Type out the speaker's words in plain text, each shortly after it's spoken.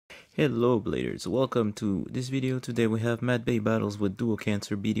Hello Bladers, welcome to this video. Today we have Mad Bay battles with Duo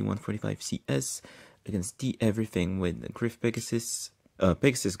Cancer BD145 CS against Theverything with Gryph Pegasis,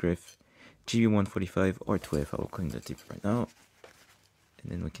 Gryph, GB145 R2F. I will clean the tip right now,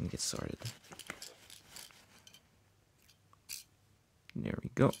 and then we can get started. There we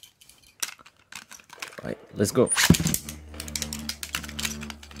go. Alright, let's go.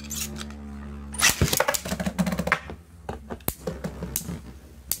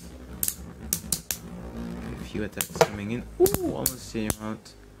 Few attacks coming in. Ooh, almost save him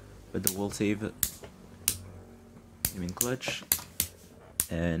out, but the wall save him in clutch.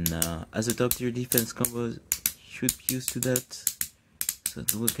 And as a top tier defense combo, should be used to that. So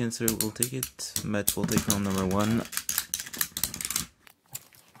Duo Cancer will take it. Matt will take round number 1.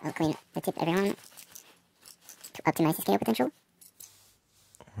 I'll clean the tip every round to optimize his KO potential.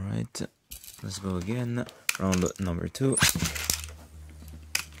 Alright, let's go again. Round number 2.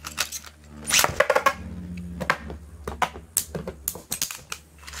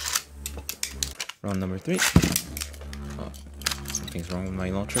 Round number 3. Oh, something's wrong with my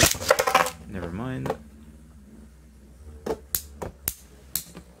launcher. Never mind.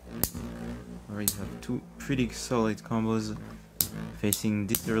 Already have 2 pretty solid combos facing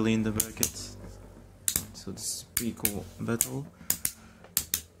this early in the bracket. So this is a pretty cool battle.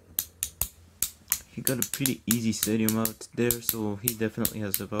 He got a pretty easy stadium out there, so he definitely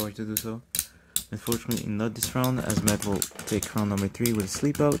has the power to do so. Unfortunately not this round, as Matt will take round number 3 with a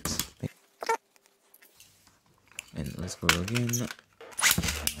sleep out. And let's go again.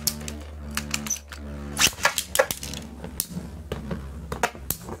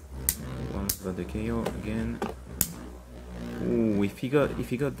 Almost got the KO again. Ooh, if he got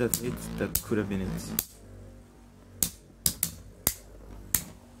that hit, that could have been it.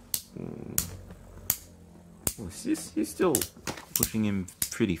 Ooh. Oh, he's still pushing him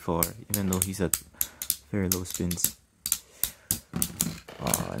pretty far, even though he's at very low spins.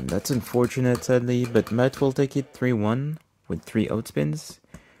 And that's unfortunate, sadly, but Matt will take it 3-1 with 3 outspins.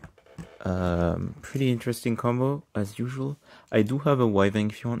 Pretty interesting combo, as usual. I do have a Wyvang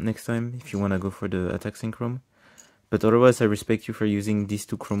if you want next time, if you want to go for the attack synchrom. But otherwise, I respect you for using these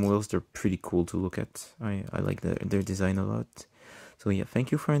 2 chrome wheels. They're pretty cool to look at. I like their design a lot. So yeah,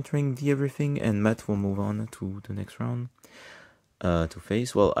 thank you for entering Theverything, and Matt will move on to the next round to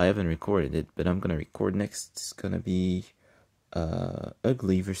face. Well, I haven't recorded it, but I'm gonna record next. It's gonna be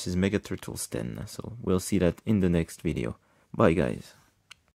Ugly versus Mega Turtles 10. So we'll see that in the next video. Bye guys.